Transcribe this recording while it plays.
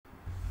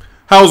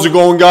How's it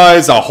going,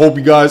 guys? I hope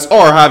you guys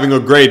are having a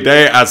great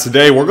day, as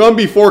today we're going to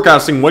be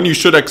forecasting when you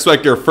should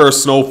expect your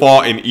first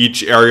snowfall in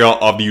each area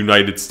of the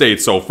United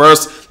States. So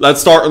first, let's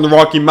start in the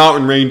Rocky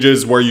Mountain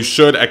ranges, where you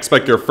should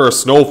expect your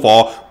first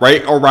snowfall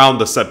right around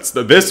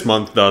this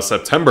month, the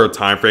September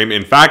timeframe.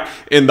 In fact,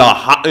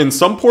 in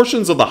some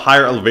portions of the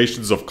higher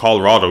elevations of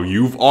Colorado,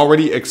 you've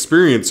already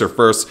experienced your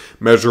first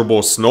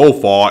measurable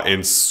snowfall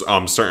in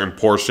certain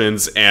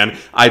portions, and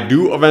I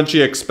do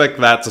eventually expect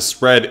that to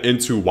spread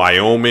into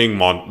Wyoming,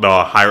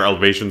 the higher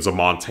elevations of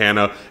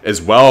Montana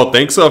as well,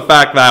 thanks to the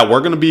fact that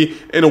we're going to be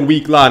in a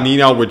weak La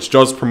Nina, which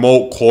does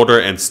promote colder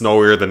and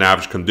snowier than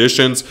average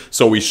conditions.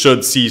 So we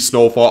should see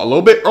snowfall a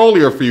little bit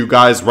earlier for you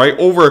guys right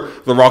over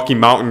the Rocky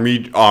Mountain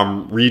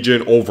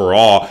region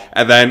overall.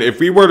 And then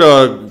if we were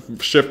to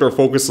shift our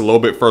focus a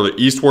little bit further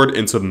eastward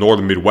into the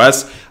northern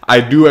Midwest,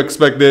 I do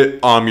expect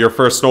your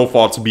first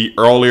snowfall to be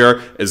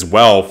earlier as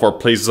well for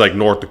places like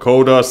North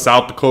Dakota,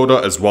 South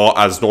Dakota, as well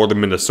as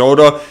northern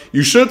Minnesota.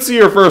 You should see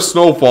your first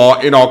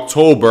snowfall in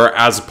October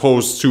as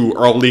opposed to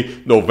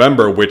early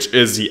November, which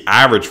is the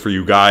average for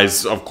you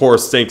guys. Of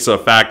course, thanks to the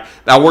fact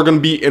that we're going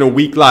to be in a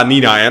weak La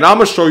Nina. And I'm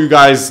going to show you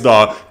guys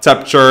the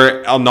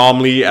temperature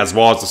anomaly as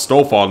well as the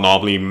snowfall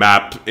anomaly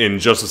map in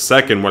just a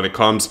second when it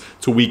comes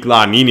to weak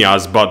La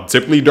Ninas. But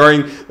typically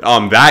during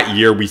that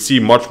year, we see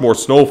much more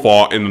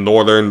snowfall in the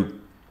northern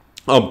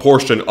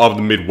portion of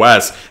the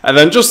Midwest. And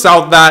then just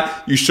south of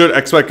that, you should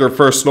expect your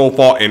first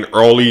snowfall in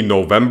early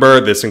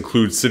November. This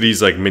includes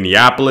cities like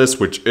Minneapolis,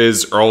 which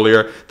is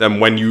earlier than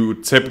when you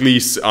typically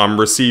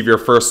receive your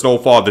first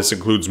snowfall. This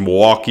includes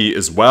Milwaukee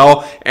as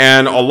well,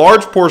 and a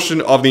large portion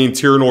of the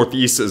interior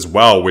Northeast as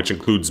well, which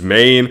includes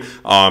Maine,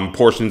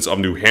 portions of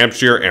New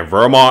Hampshire and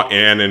Vermont.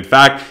 And in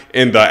fact,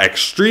 in the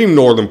extreme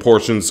northern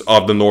portions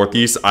of the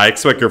Northeast, I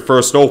expect your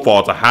first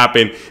snowfall to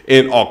happen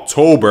in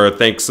October,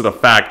 thanks to the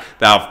fact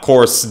that, of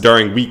course,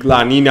 during weak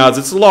La Ninas,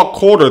 it's a lot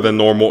colder than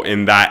normal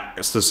in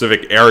that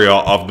specific area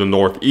of the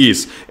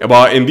Northeast.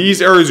 But in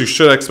these areas, you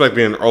should expect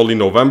it in early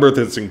November.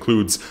 This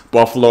includes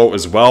Buffalo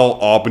as well,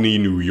 Albany,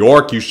 New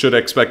York. You should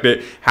expect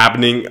it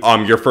happening,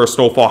 your first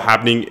snowfall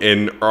happening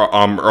in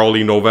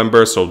early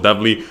November, so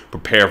definitely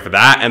prepare for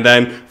that. And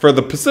then for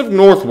the Pacific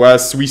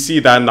Northwest, we see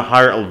that in the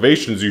higher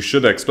elevations, you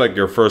should expect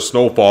your first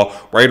snowfall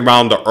right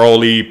around the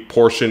early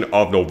portion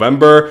of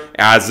November,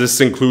 as this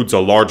includes a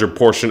larger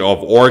portion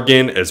of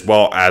Oregon as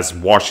well as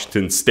Washington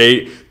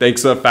State,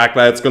 thanks to the fact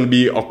that it's going to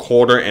be a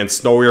colder and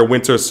snowier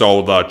winter.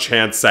 So the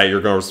chance that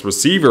you're going to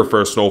receive your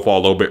first snowfall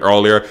a little bit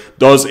earlier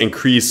does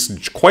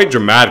increase quite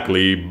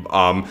dramatically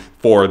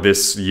for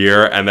this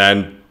year. And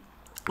then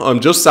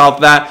just south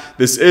of that,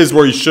 this is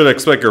where you should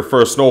expect your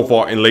first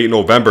snowfall in late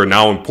November.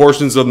 Now, in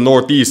portions of the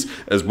Northeast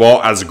as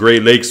well as the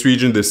Great Lakes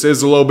region, this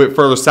is a little bit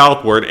further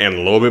southward and a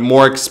little bit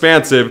more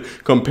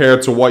expansive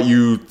compared to what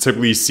you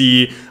typically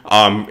see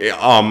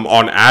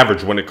on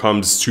average when it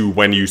comes to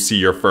when you see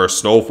your first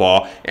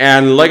snowfall.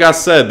 And like I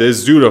said, this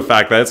is due to the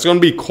fact that it's going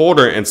to be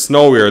colder and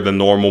snowier than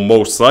normal,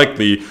 most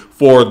likely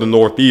for the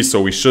Northeast. So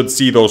we should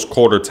see those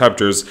colder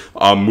temperatures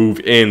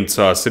move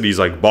into cities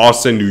like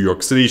Boston, New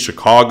York City,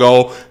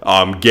 Chicago,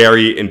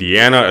 Gary,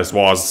 Indiana, as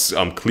well as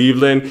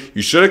Cleveland.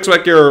 You should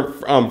expect your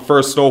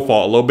first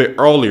snowfall a little bit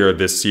earlier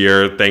this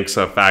year, thanks to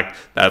the fact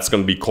that it's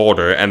going to be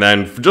colder. And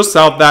then just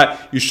south of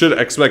that, you should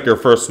expect your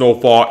first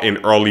snowfall in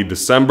early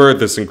December.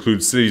 This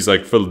includes cities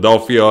like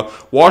Philadelphia,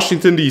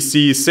 Washington,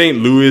 D.C., St.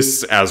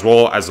 Louis, as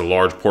well as a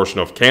large portion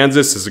of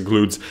Kansas. This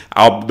includes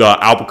the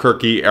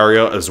Albuquerque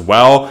area as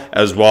well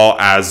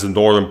as the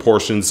northern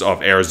portions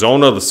of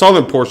Arizona, the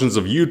southern portions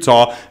of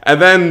Utah,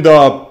 and then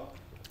the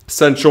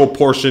central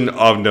portion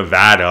of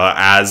Nevada,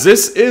 as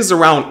this is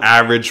around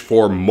average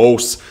for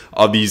most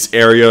of these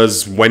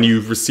areas when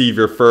you receive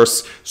your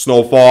first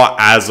snowfall.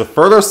 As the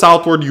further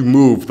southward you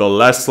move, the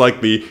less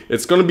likely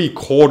it's going to be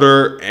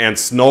colder and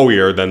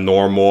snowier than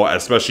normal,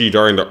 especially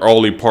during the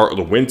early part of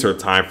the winter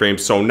time frame.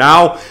 So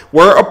now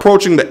we're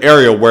approaching the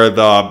area where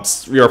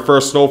your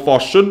first snowfall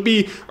should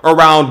be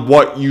around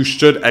what you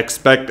should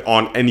expect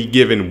on any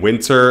given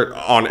winter,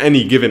 on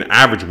any given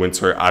average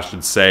winter, I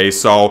should say.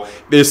 So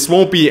this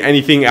won't be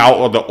anything out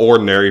of the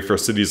ordinary for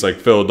cities like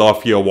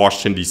Philadelphia,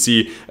 Washington,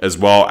 D.C., as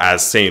well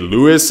as St.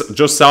 Louis.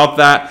 Just south of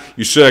that,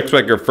 you should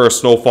expect your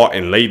first snowfall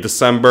in late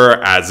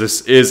December, as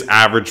this is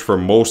average for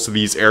most of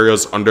these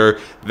areas under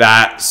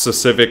that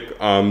specific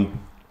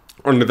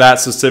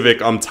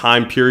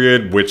time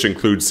period, which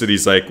includes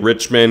cities like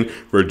Richmond,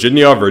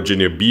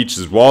 Virginia Beach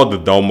as well, the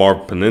Delmar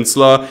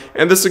Peninsula,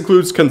 and this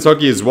includes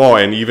Kentucky as well,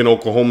 and even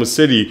Oklahoma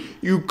City.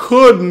 You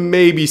could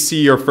maybe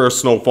see your first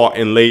snowfall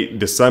in late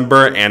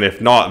December, and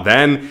if not,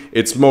 then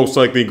it's most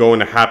likely going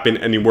to happen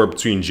anywhere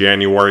between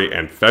January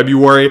and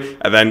February.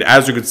 And then,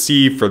 as you can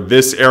see for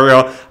this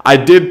area, I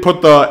did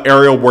put the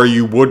area where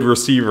you would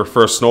receive your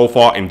first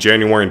snowfall in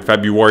January and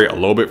February a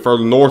little bit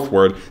further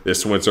northward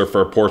this winter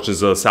for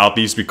portions of the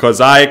Southeast, because because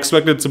I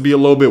expect it to be a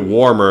little bit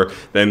warmer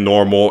than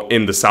normal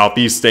in the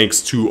southeast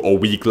thanks to a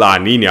weak La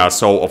Nina.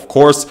 So of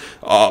course,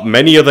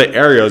 many of the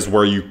areas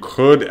where you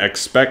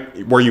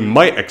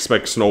might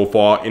expect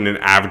snowfall in an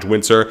average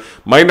winter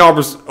might not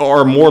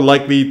are more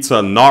likely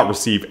to not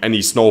receive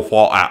any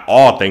snowfall at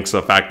all, thanks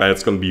to the fact that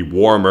it's going to be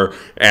warmer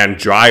and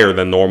drier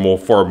than normal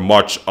for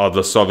much of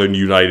the southern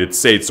United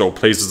States. So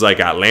places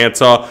like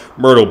Atlanta,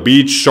 Myrtle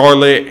Beach,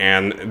 Charlotte,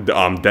 and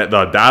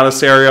the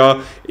Dallas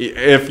area,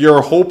 if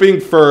you're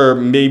hoping for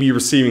maybe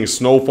receiving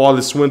snowfall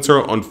this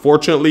winter,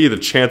 unfortunately the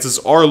chances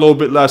are a little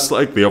bit less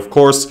likely. Of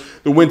course,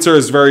 the winter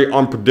is very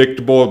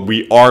unpredictable.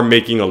 We are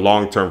making a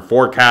long-term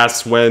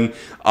forecast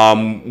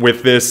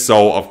with this,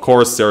 so of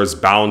course there's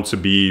bound to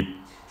be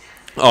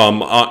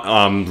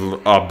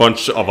a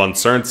bunch of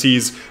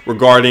uncertainties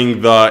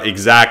regarding the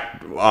exact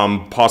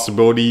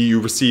possibility you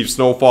receive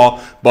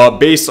snowfall, but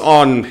based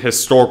on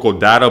historical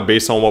data,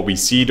 based on what we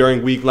see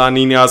during weak La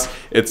Ninas,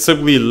 it's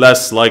simply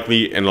less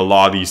likely in a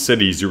lot of these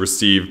cities you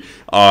receive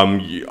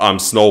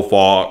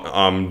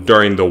snowfall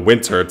during the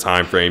winter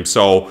time frame.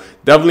 So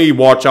definitely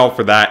watch out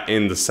for that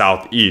in the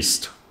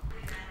southeast.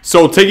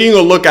 So taking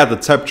a look at the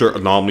temperature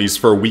anomalies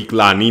for weak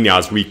La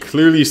Ninas, we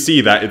clearly see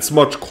that it's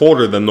much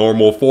colder than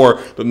normal for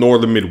the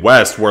northern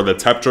Midwest, where the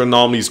temperature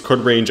anomalies could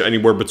range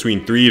anywhere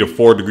between 3 to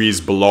 4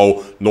 degrees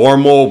below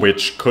normal,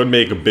 which could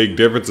make a big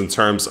difference in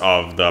terms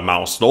of the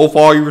amount of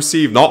snowfall you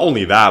receive. Not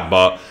only that,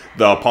 but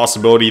the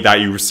possibility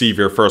that you receive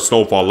your first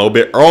snowfall a little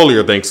bit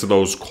earlier thanks to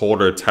those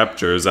colder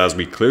temperatures, as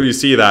we clearly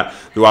see that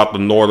throughout the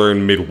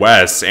northern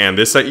Midwest, and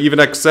this even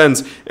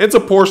extends into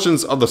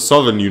portions of the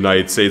southern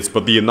United States,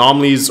 but the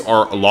anomalies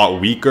are a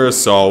lot weaker,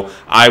 so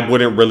I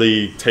wouldn't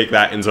really take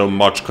that into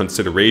much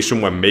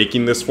consideration when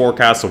making this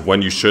forecast of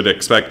when you should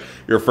expect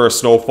your first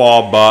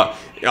snowfall. But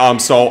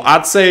so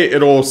I'd say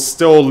it'll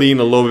still lean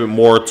a little bit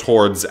more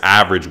towards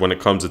average when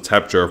it comes to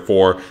temperature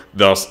for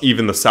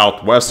even the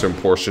southwestern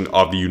portion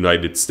of the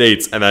United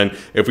States. And then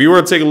if we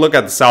were to take a look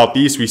at the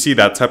southeast, we see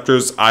that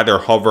temperatures either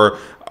hover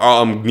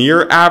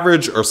near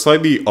average or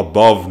slightly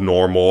above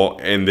normal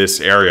in this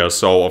area.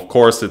 So of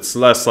course it's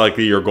less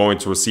likely you're going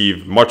to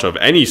receive much of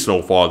any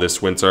snowfall this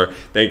winter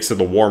thanks to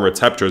the warmer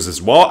temperatures, as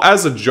well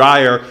as the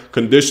drier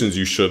conditions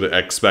you should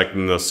expect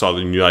in the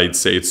southern United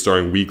States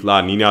during weak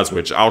La Ninas,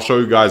 which I'll show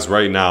you guys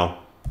right now.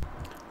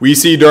 We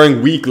see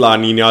during weak La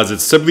Ninas,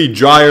 it's simply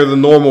drier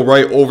than normal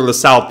right over the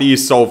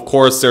southeast, so of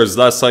course there's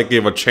less likely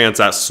of a chance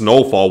that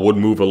snowfall would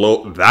move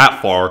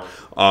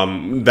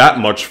that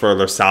much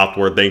further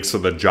southward thanks to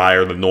the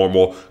drier than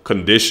normal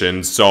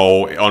conditions.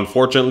 So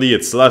unfortunately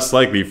it's less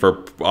likely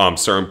for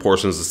certain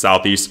portions of the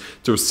southeast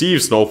to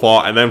receive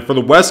snowfall. And then for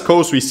the west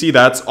coast, we see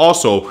that's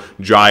also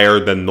drier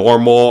than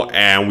normal,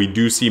 and we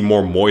do see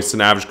more moist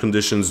than average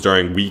conditions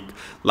during weak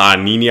La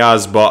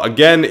Ninas, but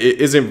again, it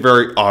isn't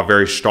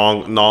very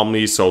strong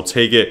anomaly, so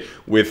take it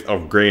with a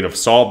grain of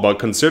salt. But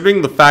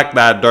considering the fact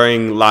that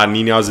during La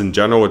Ninas in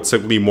general, it's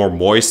typically more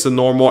moist than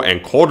normal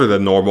and colder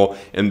than normal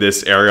in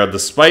this area,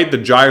 despite the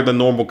drier than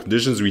normal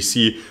conditions we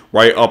see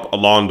right up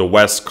along the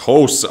west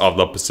coast of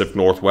the Pacific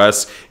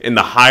Northwest, in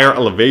the higher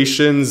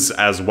elevations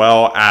as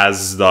well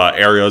as the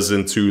areas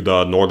into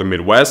the northern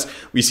Midwest,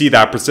 we see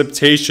that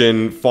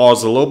precipitation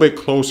falls a little bit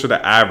closer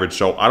to average.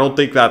 So I don't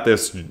think that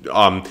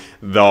the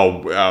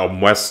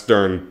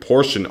western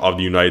portion of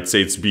the United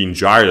States being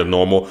drier than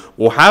normal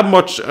will have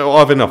much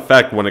of an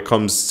effect when it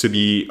comes to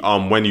the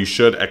when you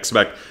should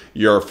expect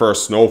your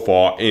first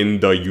snowfall in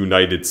the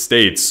United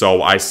States.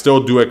 So I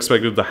still do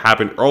expect it to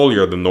happen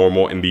earlier than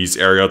normal in these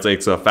areas,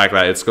 thanks to the fact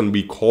that it's going to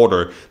be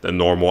colder than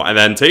normal. And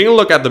then taking a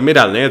look at the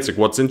mid-Atlantic,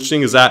 what's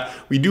interesting is that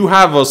we do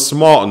have a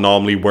small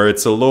anomaly where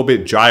it's a little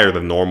bit drier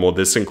than normal.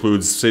 This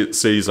includes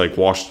cities like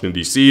Washington,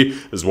 D.C.,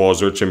 as well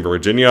as Richmond,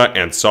 Virginia,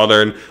 and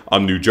southern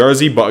New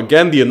Jersey. But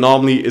again, the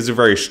anomaly isn't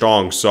very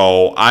strong,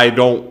 so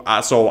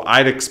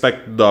I'd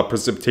expect the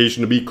precipitation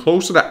to be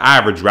closer to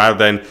average rather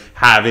than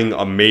having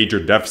a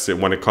major deficit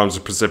when it comes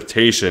to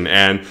precipitation.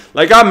 And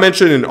like I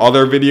mentioned in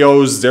other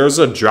videos, there's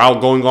a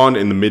drought going on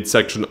in the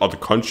midsection of the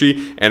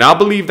country, and I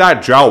believe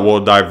that drought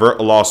will divert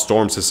a lot of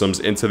storm systems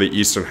into the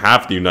eastern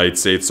half of the United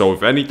States. So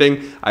if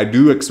anything, I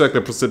do expect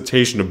the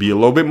precipitation to be a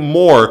little bit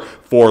more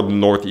for the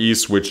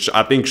northeast, which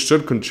I think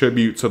should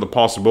contribute to the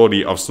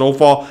possibility of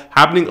snowfall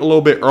happening a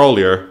little bit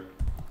earlier.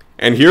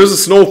 And here's a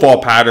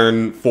snowfall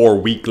pattern for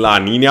weak La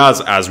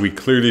Ninas. As we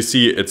clearly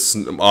see, it's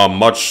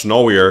much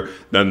snowier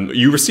than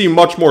you receive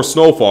much more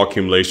snowfall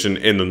accumulation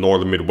in the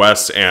northern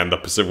Midwest and the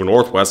Pacific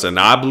Northwest, and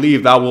I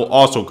believe that will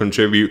also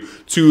contribute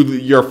to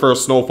your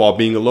first snowfall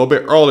being a little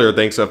bit earlier,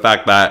 thanks to the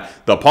fact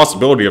that the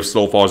possibility of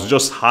snowfall is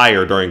just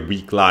higher during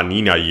weak La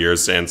Nina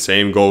years, and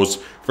same goes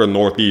for the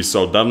northeast.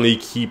 So definitely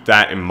keep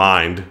that in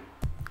mind.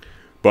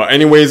 But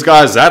anyways,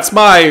 guys, that's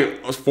my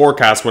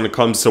forecast when it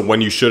comes to when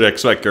you should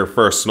expect your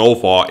first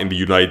snowfall in the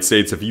United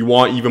States. If you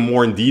want even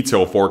more in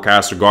detail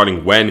forecast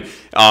regarding when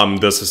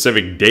the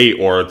specific date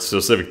or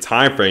specific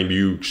time frame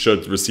you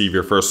should receive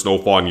your first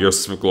snowfall in your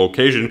specific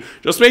location,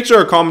 just make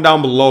sure to comment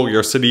down below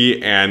your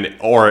city and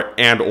or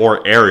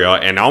area,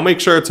 and I'll make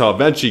sure to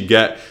eventually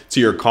get to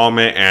your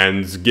comment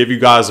and give you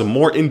guys a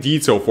more in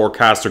detail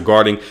forecast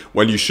regarding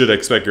when you should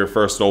expect your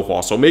first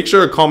snowfall. So make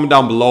sure to comment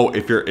down below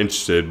if you're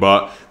interested.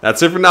 But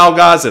that's it for now,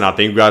 guys, and I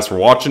thank you guys for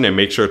watching, and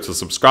make sure to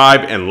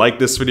subscribe and like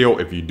this video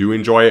if you do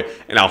enjoy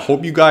it, and I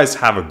hope you guys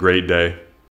have a great day.